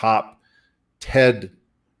of the top TED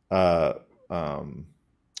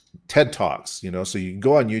Talks. So you can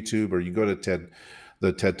go on YouTube, or you go to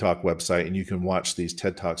the TED Talk website, and you can watch these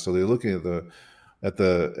TED Talks. So they're looking at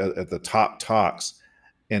the top talks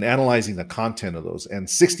and analyzing the content of those. And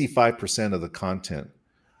 65% of the content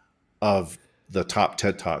of the top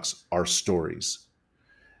TED Talks are stories.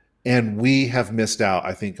 And we have missed out,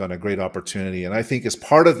 I think, on a great opportunity. And I think as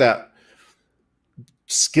part of that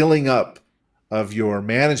skilling up of your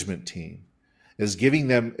management team is giving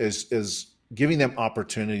them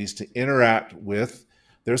opportunities to interact with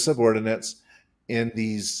their subordinates in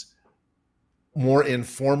these more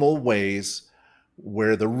informal ways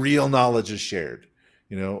where the real knowledge is shared.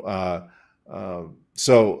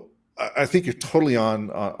 So I think you're totally on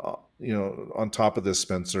top of this,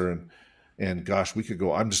 Spencer. And gosh, we could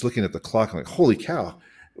go. I'm just looking at the clock. I'm like, holy cow,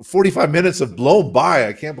 45 minutes have blown by.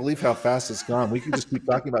 I can't believe how fast it's gone. We could just keep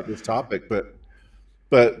talking about this topic, but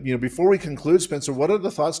before we conclude, Spencer, what other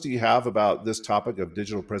thoughts do you have about this topic of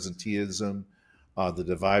digital presenteeism, the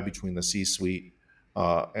divide between the C-suite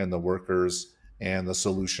and the workers, and the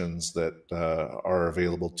solutions that are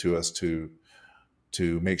available to us to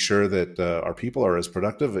make sure that our people are as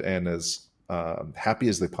productive and as happy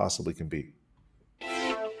as they possibly can be?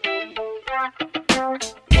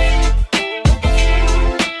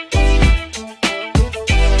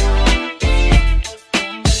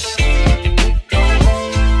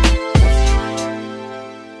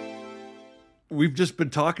 we've just been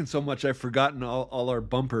talking so much, I've forgotten all our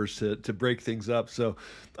bumpers to break things up. So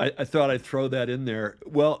I thought I'd throw that in there.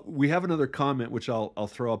 Well, we have another comment, which I'll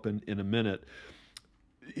throw up in a minute.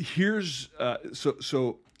 Here's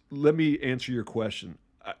so let me answer your question.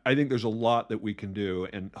 I think there's a lot that we can do,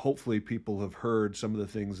 and hopefully people have heard some of the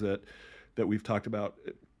things that we've talked about.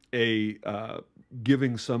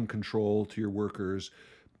 Giving some control to your workers,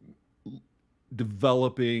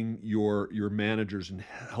 developing your managers and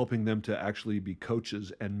helping them to actually be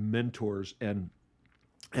coaches and mentors, and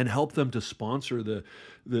help them to sponsor the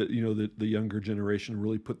younger generation,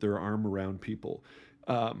 really put their arm around people.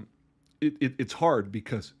 It's hard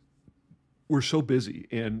because we're so busy,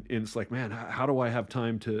 and it's like, man, how do I have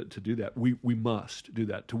time to do that? We must do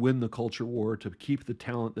that to win the culture war, to keep the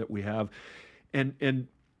talent that we have, and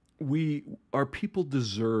our people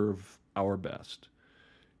deserve our best.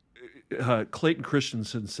 Clayton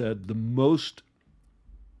Christensen said I'm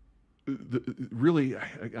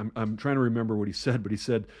trying to remember what he said, but he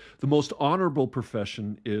said the most honorable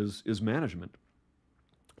profession is management.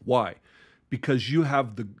 Why? Because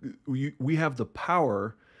we have the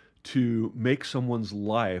power to make someone's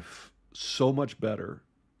life so much better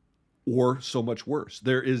or so much worse.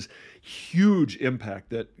 There is huge impact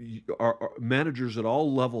that our managers at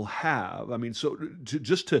all level have. I mean, so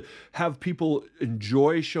just to have people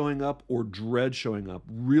enjoy showing up or dread showing up,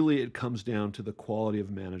 really it comes down to the quality of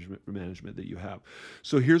management that you have.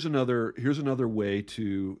 So here's another way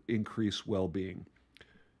to increase well-being.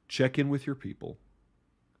 Check in with your people.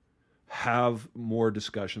 Have more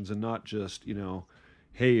discussions, and not just,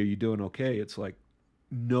 hey, are you doing okay? It's like,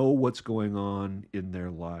 know what's going on in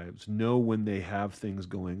their lives. Know when they have things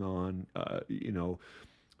going on,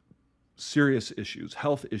 serious issues,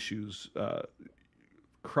 health issues,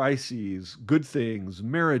 crises, good things,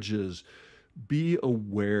 marriages. Be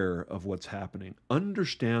aware of what's happening.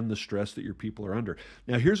 Understand the stress that your people are under.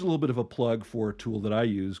 Now, here's a little bit of a plug for a tool that I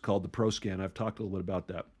use called the ProScan. I've talked a little bit about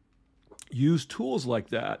that. Use tools like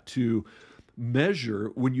that to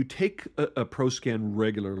measure. When you take a ProScan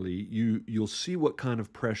regularly, you'll see what kind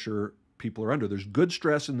of pressure people are under. There's good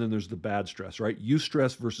stress, and then there's the bad stress, right?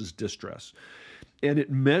 Eustress versus distress. And it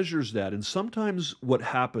measures that. And sometimes what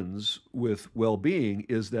happens with well-being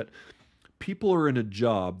is that people are in a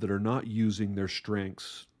job that are not using their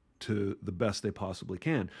strengths to the best they possibly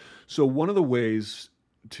can. So one of the ways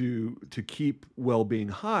to keep well-being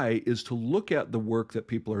high is to look at the work that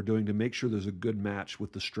people are doing to make sure there's a good match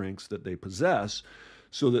with the strengths that they possess,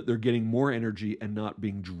 so that they're getting more energy and not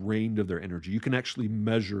being drained of their energy. You can actually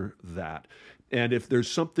measure that. And if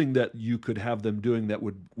there's something that you could have them doing that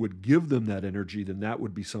would give them that energy, then that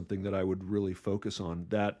would be something that I would really focus on.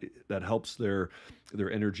 That helps their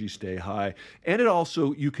energy stay high. And it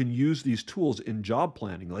also, you can use these tools in job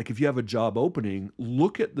planning. Like if you have a job opening,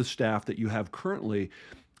 look at the staff that you have currently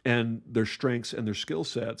and their strengths and their skill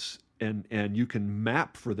sets, and you can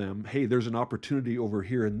map for them, hey, there's an opportunity over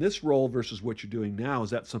here in this role versus what you're doing now. Is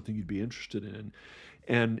that something you'd be interested in?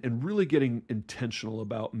 And really getting intentional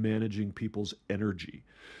about managing people's energy.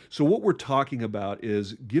 So what we're talking about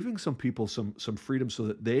is giving some people some freedom so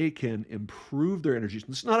that they can improve their energy.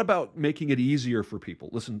 It's not about making it easier for people.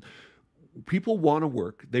 Listen, people want to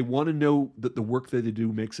work. They want to know that the work that they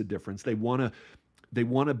do makes a difference. They want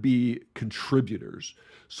to be contributors.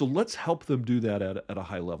 So let's help them do that at a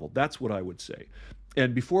high level. That's what I would say.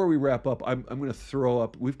 And before we wrap up, I'm going to throw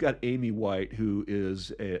up, we've got Amy White, who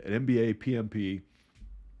is an MBA PMP,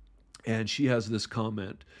 and she has this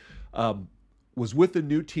comment. Was with a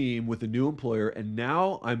new team, with a new employer, and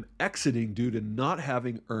now I'm exiting due to not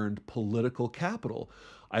having earned political capital.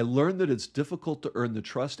 I learned that it's difficult to earn the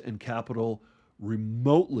trust and capital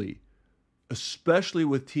remotely, especially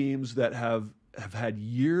with teams that have had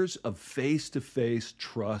years of face-to-face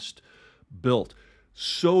trust built.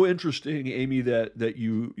 So interesting, Amy, that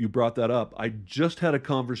you brought that up. I just had a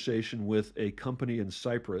conversation with a company in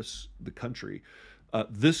Cyprus, the country,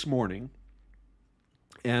 this morning,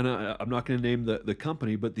 and I'm not going to name the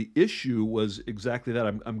company, but the issue was exactly that.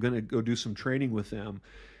 I'm going to go do some training with them,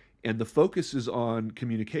 and the focus is on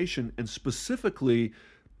communication, and specifically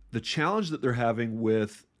the challenge that they're having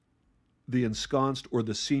with the ensconced or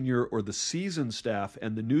the senior or the seasoned staff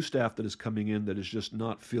and the new staff that is coming in that is just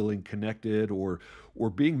not feeling connected or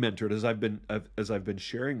being mentored, as I've been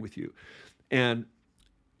sharing with you. And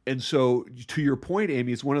so, to your point,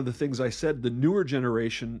 Amy, it's one of the things I said. The newer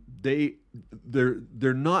generation,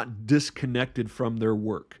 they're not disconnected from their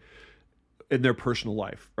work in their personal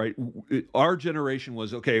life, right? Our generation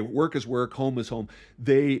was, okay, work is work, home is home.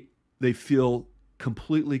 They feel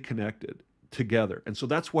completely connected together. And so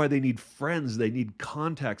that's why they need friends, they need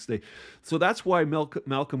contacts. So that's why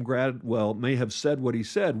Malcolm Gladwell may have said what he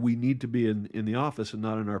said. We need to be in the office and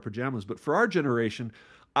not in our pajamas. But for our generation,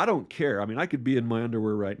 I don't care. I mean, I could be in my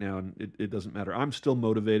underwear right now and it doesn't matter. I'm still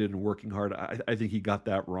motivated and working hard. I think he got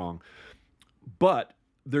that wrong. But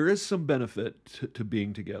there is some benefit to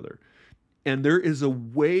being together. And there is a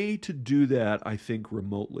way to do that, I think,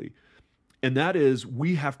 remotely. And that is,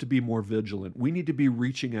 we have to be more vigilant. We need to be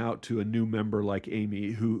reaching out to a new member like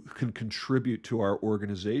Amy who can contribute to our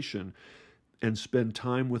organization and spend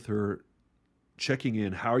time with her, checking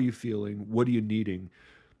in. How are you feeling? What are you needing?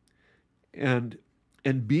 And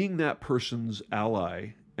being that person's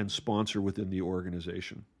ally and sponsor within the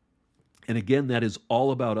organization. And again, that is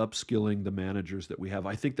all about upskilling the managers that we have.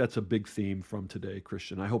 I think that's a big theme from today,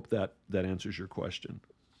 Christian. I hope that answers your question.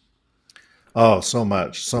 Oh, so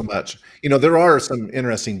much, so much. There are some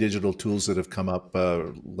interesting digital tools that have come up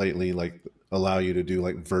lately, like allow you to do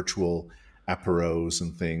like virtual aperos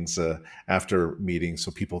and things after meetings,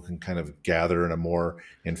 so people can kind of gather in a more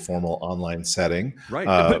informal online setting. Right.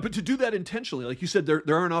 But to do that intentionally, like you said, there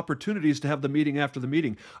aren't opportunities to have the meeting after the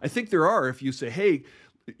meeting. I think there are if you say, hey,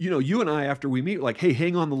 you and I, after we meet, like, hey,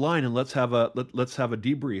 hang on the line and let's have a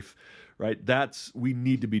debrief, right? We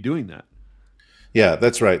need to be doing that. Yeah,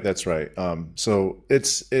 that's right. That's right. So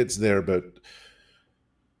it's there, but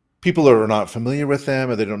people are not familiar with them,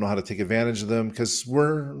 or they don't know how to take advantage of them because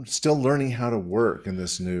we're still learning how to work in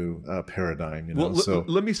this new paradigm. Well,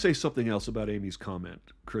 let me say something else about Amy's comment,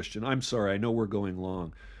 Christian. I'm sorry, I know we're going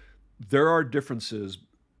long. There are differences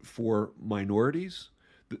for minorities.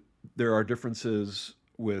 There are differences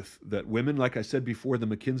with that women, like I said before, the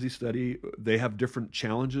McKinsey study, they have different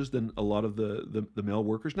challenges than a lot of the male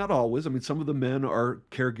workers. Not always. I mean, some of the men are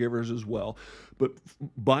caregivers as well. But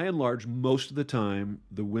by and large, most of the time,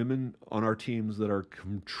 the women on our teams that are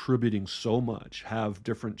contributing so much have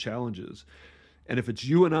different challenges. And if it's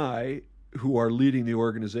you and I who are leading the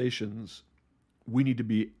organizations, we need to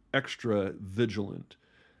be extra vigilant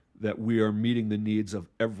that we are meeting the needs of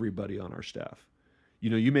everybody on our staff.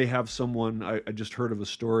 You may have someone, I just heard of a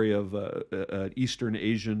story of an Eastern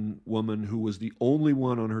Asian woman who was the only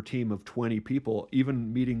one on her team of 20 people,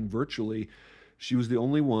 even meeting virtually. She was the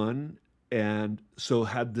only one, and so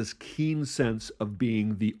had this keen sense of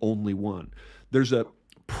being the only one. There's a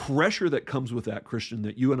pressure that comes with that, Christian,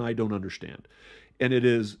 that you and I don't understand. And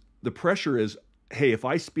the pressure is, hey, if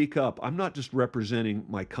I speak up, I'm not just representing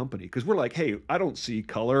my company. Because we're like, hey, I don't see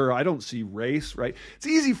color, I don't see race, right? It's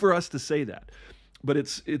easy for us to say that. But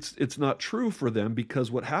it's not true for them,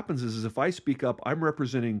 because what happens is if I speak up, I'm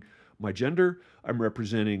representing my gender, I'm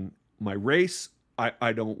representing my race.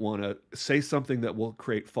 I don't want to say something that will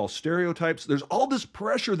create false stereotypes. There's all this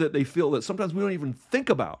pressure that they feel that sometimes we don't even think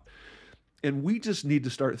about. And we just need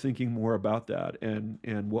to start thinking more about that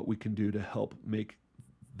and what we can do to help make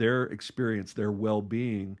their experience, their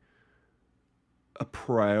well-being, a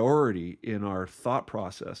priority in our thought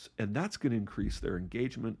process. And that's going to increase their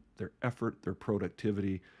engagement, their effort, their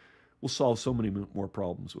productivity. We'll solve so many more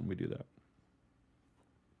problems when we do that.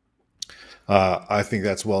 I think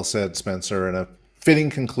that's well said, Spencer, and a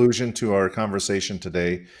fitting conclusion to our conversation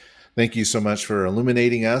today. Thank you so much for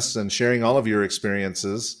illuminating us and sharing all of your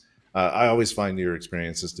experiences. I always find your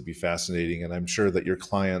experiences to be fascinating, and I'm sure that your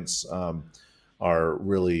clients are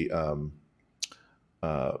really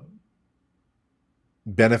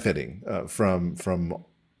benefiting from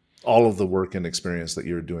all of the work and experience that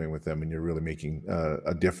you're doing with them, and you're really making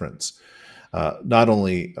a difference, not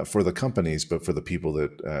only for the companies, but for the people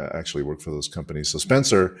that actually work for those companies. So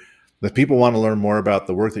Spencer, if people want to learn more about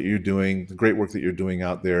the work that you're doing, the great work that you're doing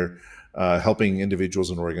out there, helping individuals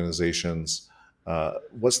and organizations,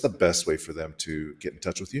 what's the best way for them to get in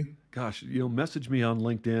touch with you? Gosh, message me on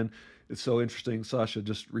LinkedIn. It's so interesting. Sasha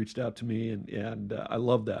just reached out to me, and I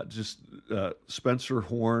love that. Just Spencer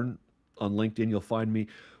Horn on LinkedIn, you'll find me.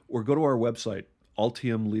 Or go to our website,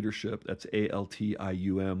 Altium Leadership. That's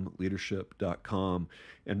ALTIUM leadership.com.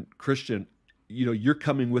 And Christian, you're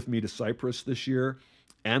coming with me to Cyprus this year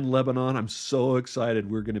and Lebanon. I'm so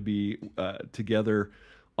excited. We're going to be together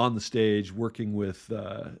on the stage, working with,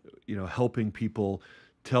 helping people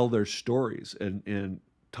tell their stories and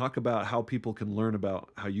talk about how people can learn about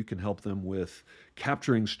how you can help them with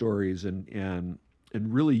capturing stories and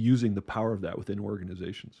really using the power of that within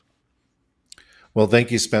organizations. Well,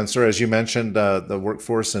 thank you, Spencer. As you mentioned, the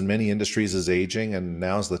workforce in many industries is aging, and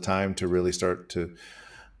now's the time to really start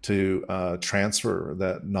to transfer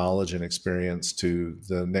that knowledge and experience to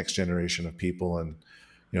the next generation of people. And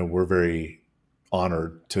we're very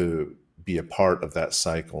honored to be a part of that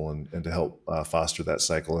cycle and to help foster that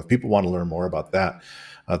cycle. If people want to learn more about that,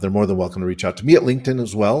 they're more than welcome to reach out to me at LinkedIn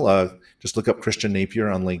as well. Just look up Christian Napier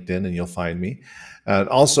on LinkedIn and you'll find me. And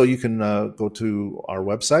also you can go to our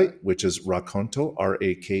website, which is Rakonto,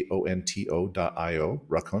 RAKONTO.io,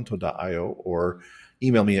 rakonto.io, or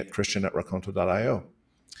email me at christian@rakonto.io.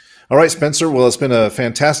 All right, Spencer. Well, it's been a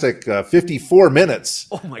fantastic 54 minutes.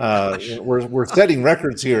 Oh my gosh. We're setting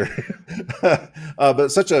records here.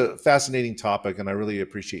 But such a fascinating topic, and I really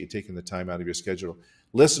appreciate you taking the time out of your schedule.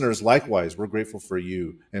 Listeners, likewise, we're grateful for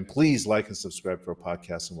you. And please like and subscribe to our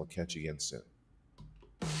podcast, and we'll catch you again soon.